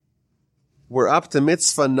We're up to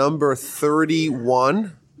mitzvah number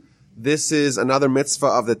 31. This is another mitzvah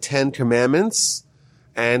of the 10 Commandments.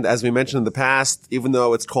 And as we mentioned in the past, even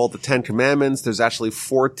though it's called the 10 Commandments, there's actually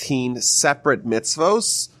 14 separate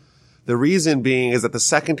mitzvos. The reason being is that the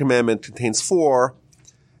second commandment contains 4,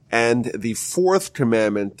 and the fourth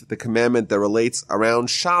commandment, the commandment that relates around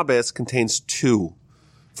Shabbos, contains 2,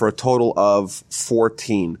 for a total of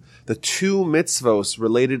 14. The 2 mitzvos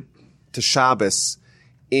related to Shabbos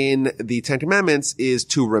in the 10 Commandments is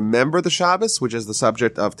to remember the Shabbos, which is the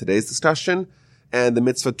subject of today's discussion, and the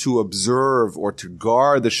mitzvah to observe or to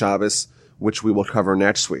guard the Shabbos, which we will cover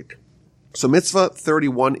next week. So mitzvah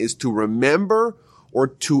 31 is to remember or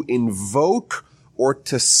to invoke or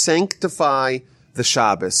to sanctify the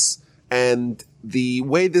Shabbos. And the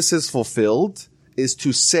way this is fulfilled is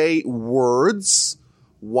to say words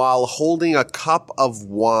while holding a cup of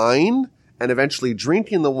wine and eventually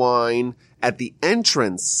drinking the wine at the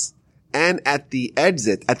entrance and at the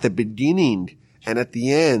exit, at the beginning and at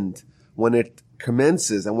the end, when it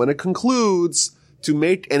commences and when it concludes, to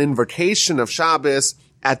make an invocation of Shabbos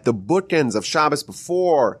at the bookends of Shabbos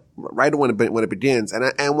before, right when it begins,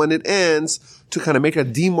 and when it ends, to kind of make a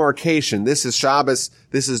demarcation. This is Shabbos,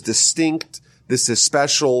 this is distinct, this is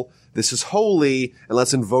special, this is holy, and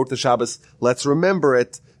let's invoke the Shabbos, let's remember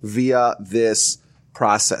it via this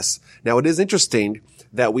process. Now, it is interesting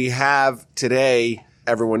that we have today,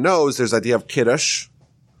 everyone knows, there's the idea of Kiddush,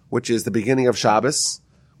 which is the beginning of Shabbos,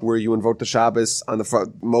 where you invoke the Shabbos on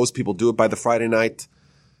most people do it by the Friday night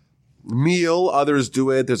meal. Others do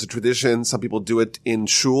it. There's a tradition. Some people do it in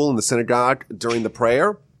shul, in the synagogue, during the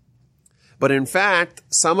prayer. But in fact,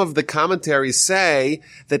 some of the commentaries say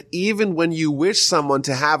that even when you wish someone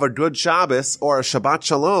to have a good Shabbos or a Shabbat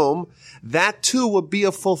Shalom, that too would be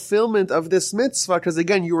a fulfillment of this mitzvah, because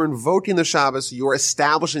again, you're invoking the Shabbos, you're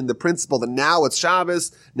establishing the principle that now it's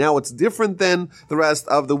Shabbos, now it's different than the rest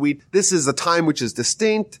of the week. This is a time which is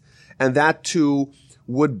distinct, and that too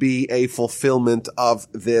would be a fulfillment of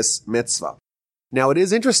this mitzvah. Now, it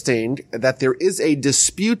is interesting that there is a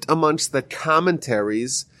dispute amongst the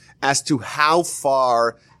commentaries as to how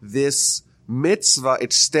far this mitzvah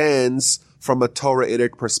extends from a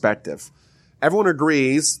Torah-itic perspective. Everyone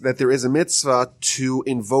agrees that there is a mitzvah to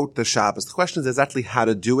invoke the Shabbos. The question is exactly how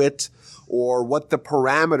to do it, or what the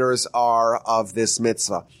parameters are of this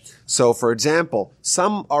mitzvah. So, for example,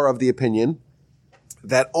 some are of the opinion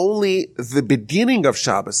that only the beginning of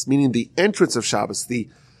Shabbos, meaning the entrance of Shabbos, the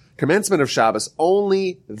commencement of Shabbos,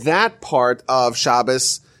 only that part of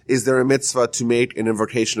Shabbos is there a mitzvah to make an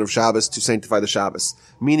invocation of Shabbos to sanctify the Shabbos,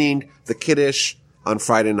 meaning the Kiddush on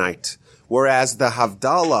Friday night. Whereas the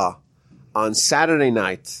Havdalah on Saturday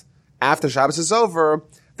night, after Shabbos is over,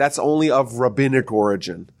 that's only of rabbinic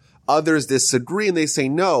origin. Others disagree and they say,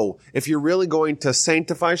 no, if you're really going to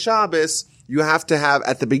sanctify Shabbos, you have to have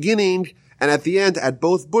at the beginning and at the end, at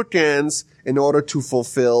both bookends, in order to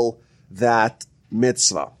fulfill that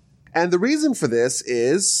mitzvah. And the reason for this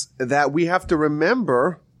is that we have to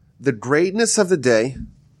remember the greatness of the day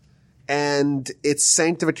and its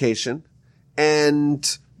sanctification,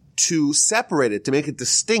 and to separate it, to make it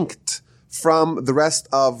distinct from the rest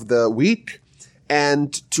of the week,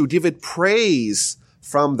 and to give it praise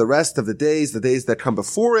from the rest of the days that come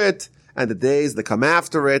before it, and the days that come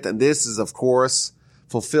after it. And this is, of course,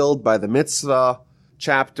 fulfilled by the mitzvah,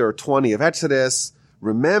 chapter 20 of Exodus.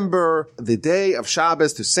 Remember the day of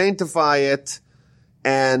Shabbos to sanctify it,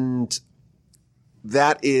 and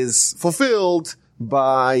that is fulfilled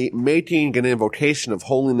by making an invocation of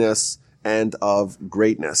holiness and of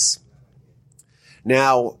greatness.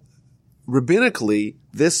 Now, rabbinically,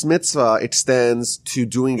 this mitzvah extends to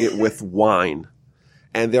doing it with wine.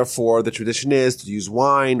 And therefore, the tradition is to use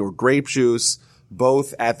wine or grape juice,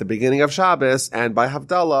 both at the beginning of Shabbos and by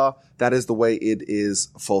Havdalah. That is the way it is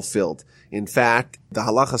fulfilled. In fact, the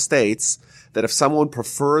halacha states that if someone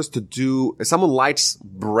likes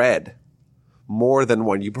bread more than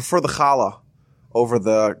wine, you prefer the challah over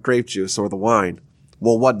the grape juice or the wine,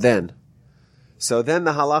 well, what then? So then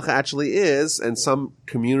the halacha actually is, and some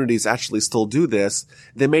communities actually still do this,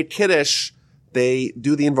 they make Kiddush, they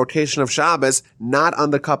do the invocation of Shabbos, not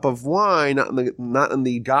on the cup of wine, not on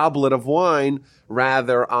the goblet of wine,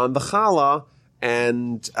 rather on the challah,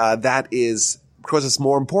 and that is because it's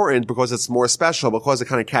more important, because it's more special, because it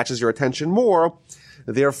kind of catches your attention more.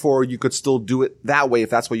 Therefore, you could still do it that way if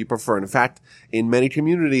that's what you prefer. And in fact, in many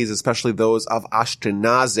communities, especially those of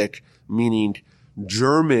Ashkenazic, meaning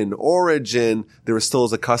German origin, there still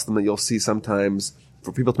is a custom that you'll see sometimes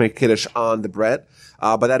for people to make Kiddush on the bread.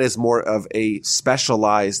 But that is more of a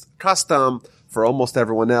specialized custom. For almost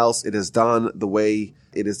everyone else, it is done the way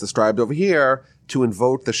it is described over here, to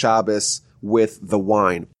invoke the Shabbos with the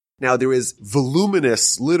wine. Now, there is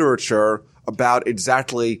voluminous literature about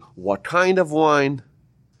exactly what kind of wine,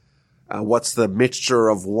 what's the mixture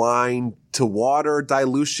of wine to water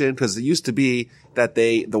dilution, because it used to be that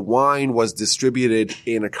the wine was distributed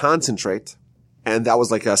in a concentrate, and that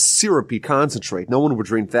was like a syrupy concentrate. No one would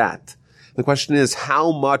drink that. The question is,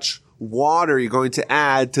 how much water are you going to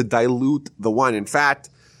add to dilute the wine? In fact,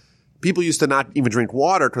 people used to not even drink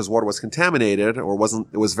water because water was contaminated or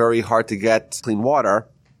it was very hard to get clean water.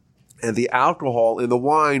 And the alcohol in the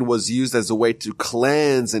wine was used as a way to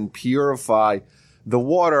cleanse and purify the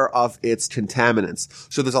water of its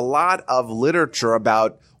contaminants. So there's a lot of literature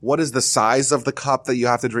about what is the size of the cup that you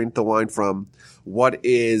have to drink the wine from, what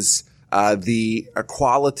is the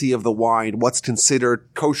quality of the wine, what's considered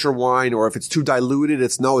kosher wine, or if it's too diluted,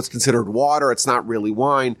 it's considered water, it's not really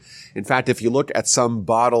wine. In fact, if you look at some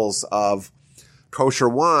bottles of kosher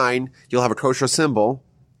wine, you'll have a kosher symbol,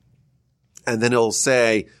 and then it'll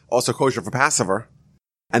say also kosher for Passover.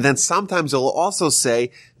 And then sometimes it'll also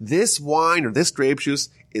say this wine or this grape juice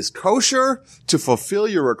is kosher to fulfill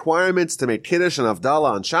your requirements to make Kiddush and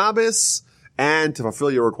Havdalah on Shabbos and to fulfill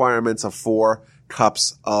your requirements of 4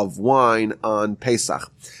 cups of wine on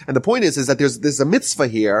Pesach. And the point is that there's a mitzvah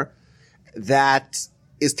here that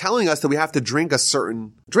is telling us that we have to drink a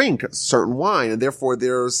certain wine, and therefore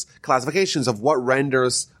there's classifications of what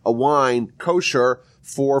renders a wine kosher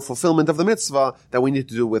for fulfillment of the mitzvah that we need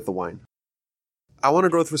to do with the wine. I want to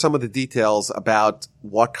go through some of the details about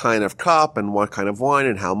what kind of cup and what kind of wine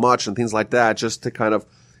and how much and things like that, just to kind of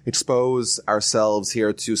expose ourselves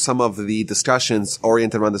here to some of the discussions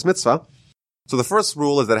oriented around this mitzvah. So the first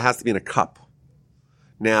rule is that it has to be in a cup.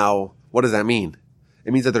 Now, what does that mean?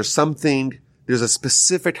 It means that there's a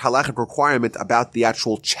specific halachic requirement about the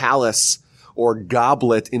actual chalice or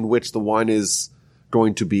goblet in which the wine is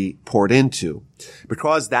going to be poured into.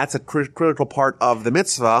 Because that's a critical part of the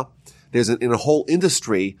mitzvah, there's in a whole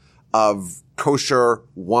industry of kosher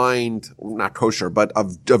wine, not kosher, but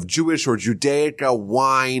of Jewish or Judaica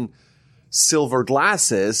wine silver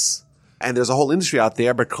glasses. And there's a whole industry out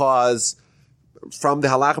there because from the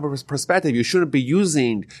halakha perspective, you shouldn't be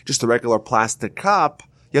using just a regular plastic cup.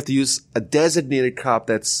 You have to use a designated cup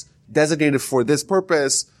that's designated for this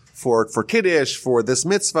purpose, for Kiddush, for this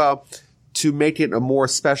mitzvah, to make it a more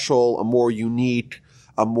special, a more unique,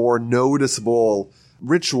 a more noticeable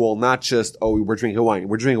ritual, not just, we're drinking wine.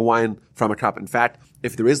 We're drinking wine from a cup. In fact,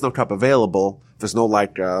 if there is no cup available, if there's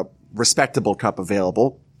no respectable cup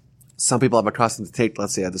available, some people have a custom to take,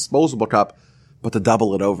 let's say, a disposable cup, but to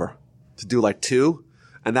double it over, to do 2.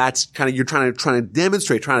 And that's kind of, you're trying to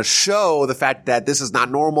demonstrate, trying to show the fact that this is not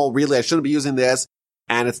normal. Really, I shouldn't be using this,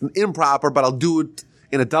 and it's improper, but I'll do it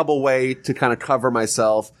in a double way to kind of cover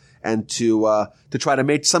myself and to try to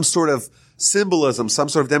make some sort of symbolism, some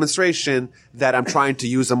sort of demonstration that I'm trying to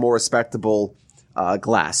use a more respectable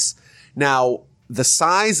glass. Now, the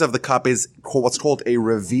size of the cup is what's called a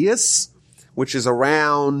revius, which is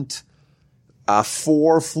around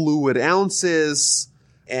 4 fluid ounces,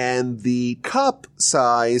 and the cup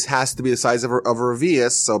size has to be the size of a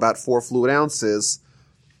revius, so about 4 fluid ounces.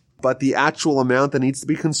 But the actual amount that needs to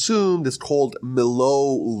be consumed is called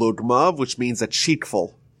milo lugmav, which means a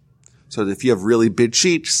cheekful. So if you have really big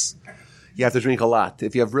cheeks, you have to drink a lot.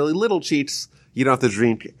 If you have really little cheeks, you don't have to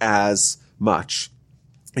drink as much.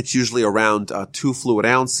 It's usually around 2 fluid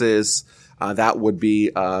ounces. That would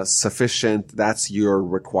be sufficient. That's your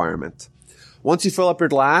requirement. Once you fill up your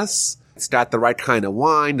glass, it's got the right kind of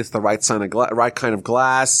wine, it's the right kind of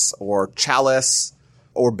glass or chalice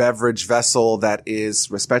or beverage vessel that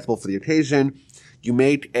is respectable for the occasion, you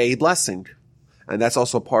make a blessing. And that's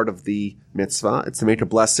also part of the mitzvah. It's to make a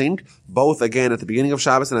blessing, both again at the beginning of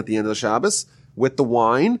Shabbos and at the end of the Shabbos, with the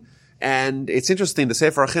wine. And it's interesting, the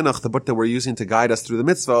Sefer HaChinuch, the book that we're using to guide us through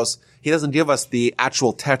the mitzvahs, he doesn't give us the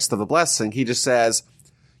actual text of the blessing. He just says,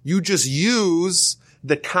 you just use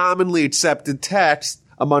the commonly accepted text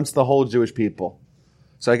amongst the whole Jewish people.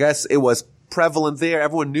 So I guess it was prevalent there.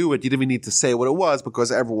 Everyone knew it. You didn't even need to say what it was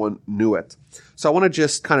because everyone knew it. So I want to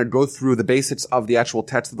just kind of go through the basics of the actual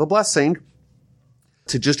text of the blessing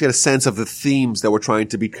to just get a sense of the themes that were trying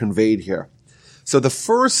to be conveyed here. So the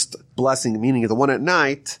first blessing, meaning the one at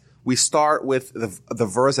night, we start with the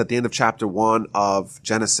verse at the end of chapter 1 of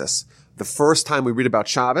Genesis. The first time we read about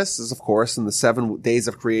Shabbos is, of course, in the 7 days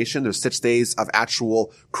of creation. There's 6 days of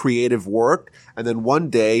actual creative work, and then 1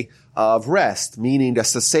 day of rest, meaning a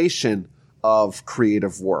cessation of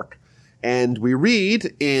creative work. And we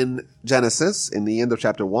read in Genesis, in the end of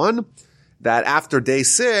chapter 1, that after day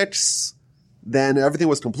 6, then everything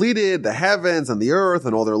was completed, the heavens and the earth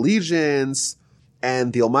and all their legions,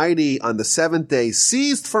 And the Almighty on the seventh day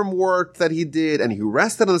ceased from work that he did, and he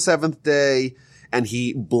rested on the seventh day, and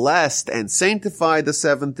he blessed and sanctified the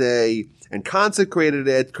seventh day and consecrated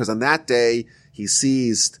it, because on that day he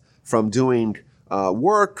ceased from doing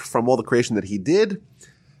work from all the creation that he did.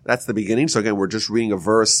 That's the beginning. So again, we're just reading a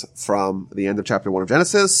verse from the end of chapter 1 of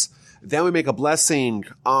Genesis. Then we make a blessing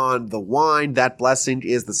on the wine. That blessing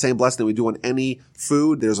is the same blessing that we do on any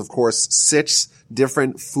food. There's, of course, 6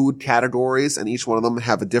 different food categories, and each one of them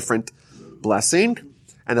have a different blessing.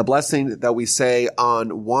 And the blessing that we say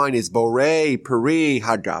on wine is Borei Peri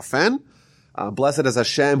Hagafen. Blessed is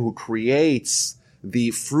Hashem who creates the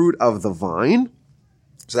fruit of the vine.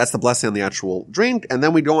 So that's the blessing on the actual drink. And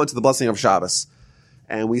then we go on to the blessing of Shabbos.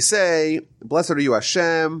 And we say, Blessed are you,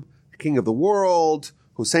 Hashem, King of the world,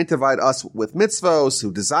 who sanctified us with mitzvos,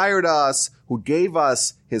 who desired us, who gave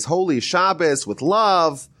us his holy Shabbos with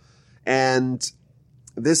love. And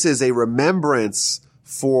this is a remembrance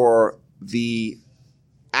for the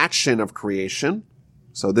action of creation.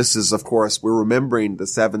 So this is, of course, we're remembering the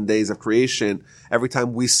 7 days of creation. Every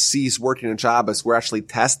time we cease working on Shabbos, we're actually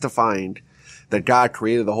testifying that God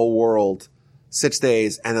created the whole world 6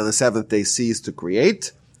 days, and on the 7th day ceased to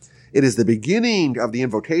create. It is the beginning of the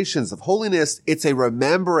invocations of holiness. It's a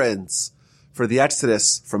remembrance for the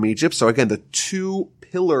Exodus from Egypt. So again, the 2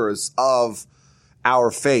 pillars of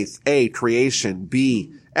our faith, A, creation,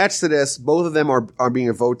 B, Exodus, both of them are being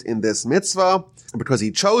evoked in this mitzvah because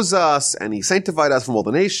he chose us and he sanctified us from all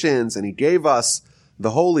the nations and he gave us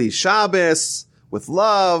the holy Shabbos with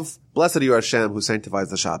love. Blessed are you, Hashem, who sanctifies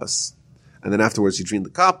the Shabbos. And then afterwards you drink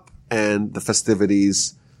the cup and the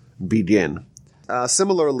festivities begin.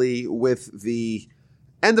 Similarly, with the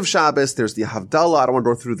end of Shabbos, there's the Havdalah. I don't want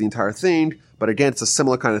to go through the entire thing, but again, it's a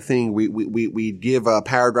similar kind of thing. We give a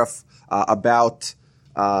paragraph about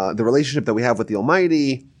the relationship that we have with the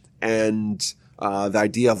Almighty and the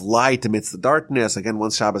idea of light amidst the darkness. Again,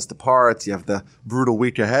 once Shabbos departs, you have the brutal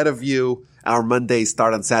week ahead of you. Our Mondays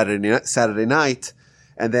start on Saturday night,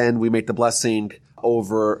 and then we make the blessing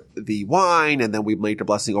over the wine, and then we make the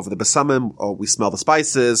blessing over the besamim, or we smell the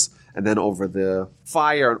spices, and then over the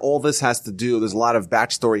fire. And all this has to do, there's a lot of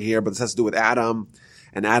backstory here, but this has to do with Adam.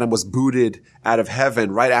 And Adam was booted out of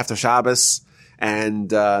heaven right after Shabbos.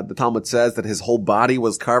 And the Talmud says that his whole body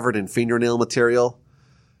was covered in fingernail material.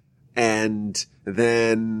 And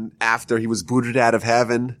then after he was booted out of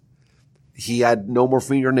heaven, he had no more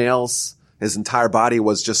fingernails. His entire body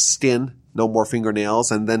was just skin, no more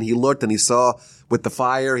fingernails. And then he looked and he saw with the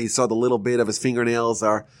fire, he saw the little bit of his fingernails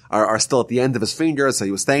are still at the end of his fingers. So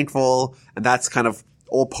he was thankful. And that's kind of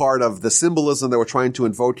all part of the symbolism that we're trying to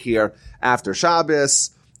invoke here after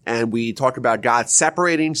Shabbos. And we talk about God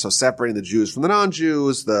separating, so separating the Jews from the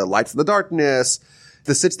non-Jews, the light from the darkness,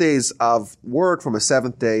 the 6 days of work from a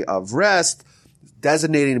 7th day of rest,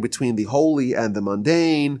 designating between the holy and the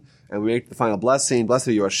mundane. And we make the final blessing, Blessed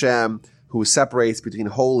are you, Hashem, who separates between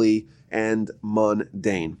holy and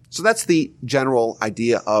mundane. So that's the general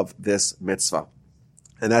idea of this mitzvah.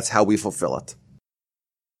 And that's how we fulfill it.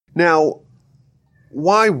 Now,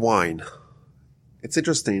 why wine? It's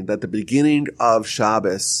interesting that the beginning of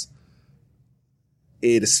Shabbos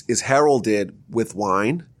is heralded with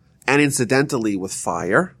wine and incidentally with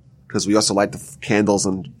fire, because we also light the candles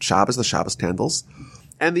on Shabbos, the Shabbos candles.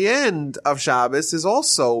 And the end of Shabbos is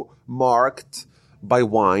also marked by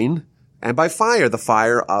wine and by fire, the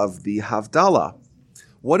fire of the Havdalah.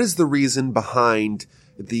 What is the reason behind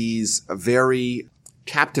these very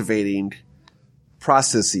captivating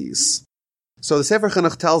processes? So the Sefer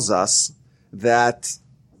Chinuch tells us that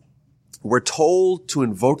we're told to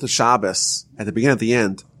invoke the Shabbos at the beginning and the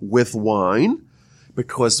end with wine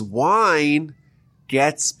because wine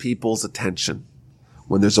gets people's attention.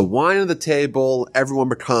 When there's a wine on the table, everyone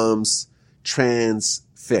becomes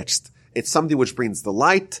transfixed. It's something which brings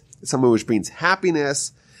delight. It's something which brings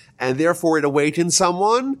happiness. And therefore it awakens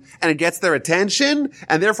someone and it gets their attention.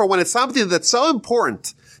 And therefore when it's something that's so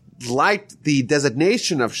important, like the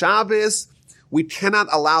designation of Shabbos, we cannot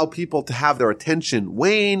allow people to have their attention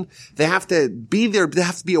wane. They have to be there. They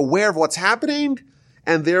have to be aware of what's happening.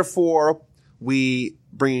 And therefore we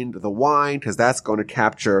bring the wine because that's going to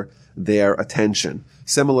capture their attention.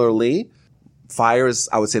 Similarly, fire is,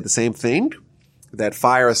 I would say, the same thing. That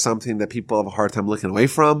fire is something that people have a hard time looking away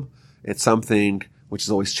from. It's something which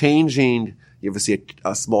is always changing. You ever see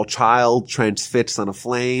a small child transfixed on a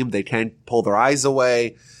flame? They can't pull their eyes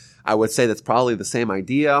away. I would say that's probably the same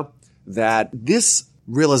idea, that this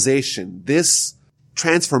realization, this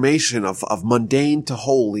transformation of mundane to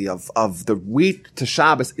holy, of the week to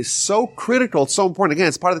Shabbos is so critical. It's so important. Again,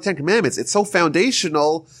 it's part of the Ten Commandments. It's so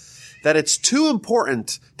foundational that it's too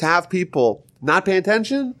important to have people not paying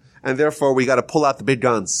attention, and therefore we got to pull out the big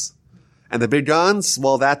guns. And the big guns,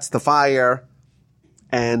 well, that's the fire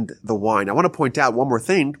and the wine. I want to point out one more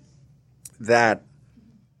thing, that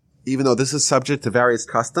even though this is subject to various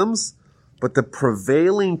customs, but the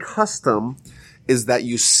prevailing custom is that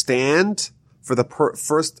you stand for the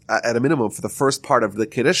first, at a minimum, for the first part of the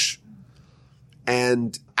Kiddush.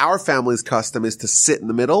 And our family's custom is to sit in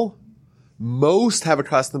the middle. Most have a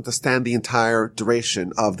custom to stand the entire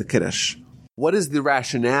duration of the Kiddush. What is the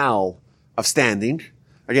rationale of standing?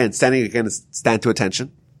 Again, standing again is stand to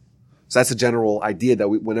attention. So that's a general idea that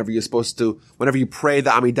whenever you pray the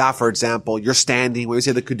Amidah, for example, you're standing. When you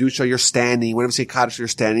say the Kedusha, you're standing. Whenever you say Kaddish, you're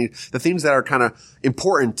standing. The things that are kind of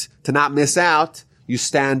important to not miss out, you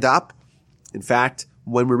stand up. In fact,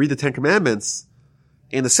 when we read the Ten Commandments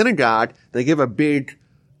in the synagogue, they give a big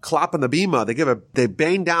clap on the bima. They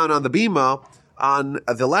bang down on the bima on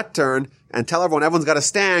the lectern and tell everyone's got to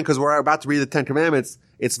stand because we're about to read the Ten Commandments.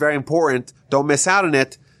 It's very important. Don't miss out on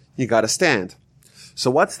it. You got to stand. So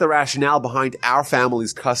what's the rationale behind our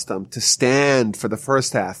family's custom to stand for the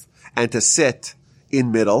first half and to sit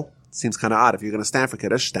in middle? Seems kind of odd. If you're going to stand for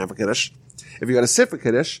Kiddush, stand for Kiddush. If you're going to sit for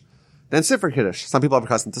Kiddush, then sit for Kiddush. Some people have a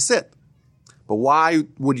custom to sit. But why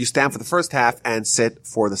would you stand for the first half and sit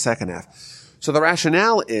for the second half? So the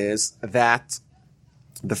rationale is that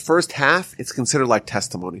the first half, it's considered like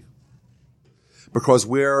testimony. Because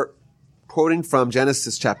we're quoting from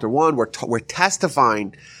Genesis chapter 1, we're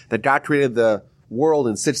testifying that God created the world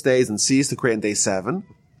in 6 days and ceased to create in day 7.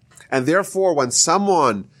 And therefore, when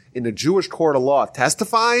someone in the Jewish court of law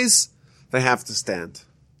testifies, they have to stand.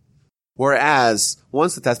 Whereas,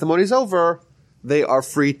 once the testimony is over, they are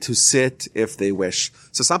free to sit if they wish.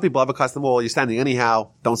 So some people have a custom, well, you're standing anyhow,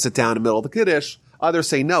 don't sit down in the middle of the Kiddush. Others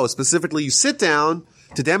say no, specifically you sit down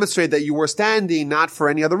to demonstrate that you were standing, not for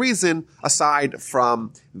any other reason aside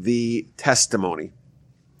from the testimony.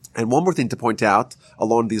 And one more thing to point out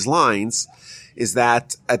along these lines is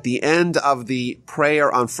that at the end of the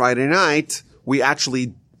prayer on Friday night, we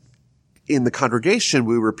actually, in the congregation,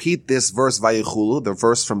 we repeat this verse, Vayichulu, the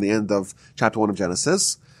verse from the end of chapter 1 of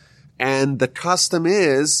Genesis. And the custom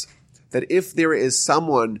is that if there is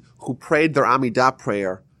someone who prayed their Amidah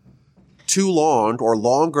prayer too long or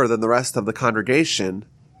longer than the rest of the congregation,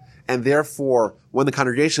 and therefore when the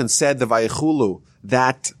congregation said the Vayichulu,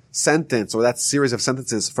 that sentence or that series of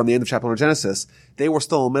sentences from the end of chapter 1 of Genesis, they were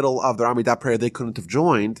still in the middle of their Amidah prayer, they couldn't have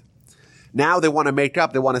joined. Now they want to make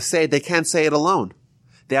up, they want to say it, they can't say it alone.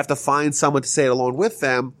 They have to find someone to say it along with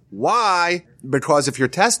them. Why? Because if you're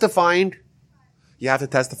testifying, you have to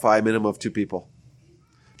testify a minimum of 2 people.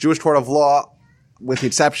 Jewish court of law, with the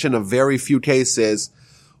exception of very few cases,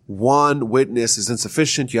 1 witness is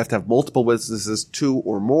insufficient. You have to have multiple witnesses, 2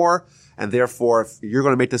 or more. And therefore, if you're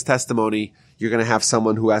going to make this testimony, you're going to have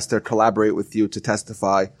someone who has to collaborate with you to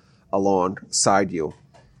testify alongside you.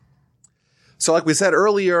 So like we said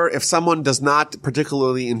earlier, if someone does not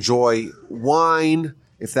particularly enjoy wine,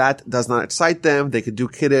 if that does not excite them, they could do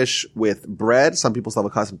Kiddush with bread. Some people still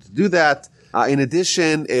have a custom to do that. In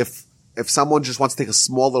addition, if someone just wants to take a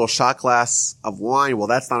small little shot glass of wine, well,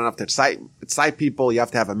 that's not enough to excite people. You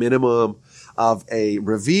have to have a minimum of a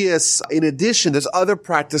revius. In addition, there's other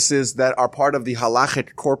practices that are part of the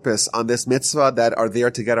halachic corpus on this mitzvah that are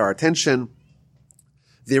there to get our attention.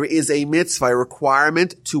 There is a mitzvah, a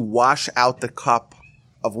requirement to wash out the cup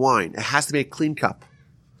of wine. It has to be a clean cup.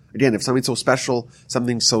 Again, if something's so special,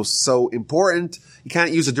 something so important, you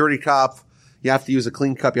can't use a dirty cup. You have to use a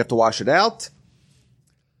clean cup. You have to wash it out.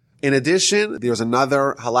 In addition, there's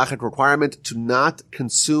another halachic requirement to not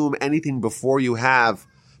consume anything before you have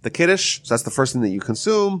the Kiddush. So that's the first thing that you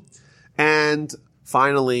consume. And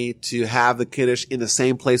finally, to have the Kiddush in the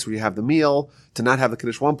same place where you have the meal, to not have the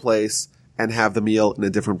Kiddush one place and have the meal in a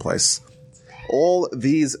different place. All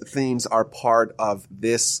these things are part of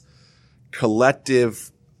this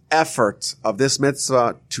collective effort of this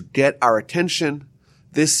mitzvah to get our attention.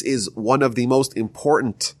 This is one of the most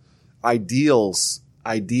important ideas,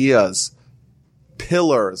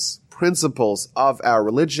 pillars, principles of our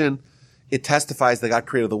religion. It testifies that God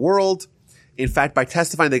created the world. In fact, by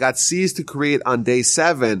testifying that God ceased to create on day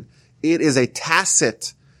 7, it is a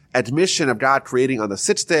tacit admission of God creating on the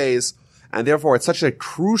 6 days. And therefore, it's such a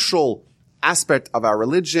crucial aspect of our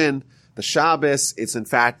religion. The Shabbos, it's in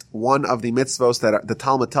fact one of the mitzvos that the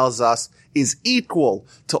Talmud tells us is equal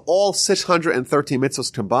to all 613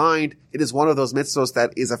 mitzvos combined. It is one of those mitzvos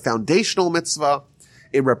that is a foundational mitzvah.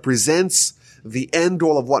 It represents the end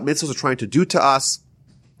all of what mitzvahs are trying to do to us.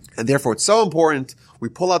 And therefore, it's so important. We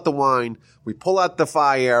pull out the wine. We pull out the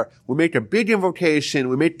fire. We make a big invocation.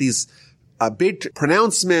 We make these big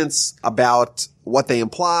pronouncements about what they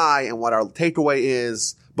imply and what our takeaway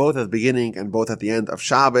is, both at the beginning and both at the end of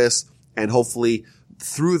Shabbos. And hopefully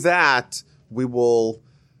through that, we will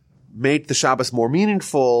make the Shabbos more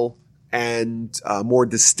meaningful and more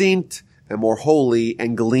distinct and more holy,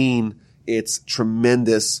 and glean its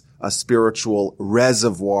tremendous spiritual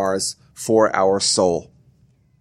reservoirs for our soul.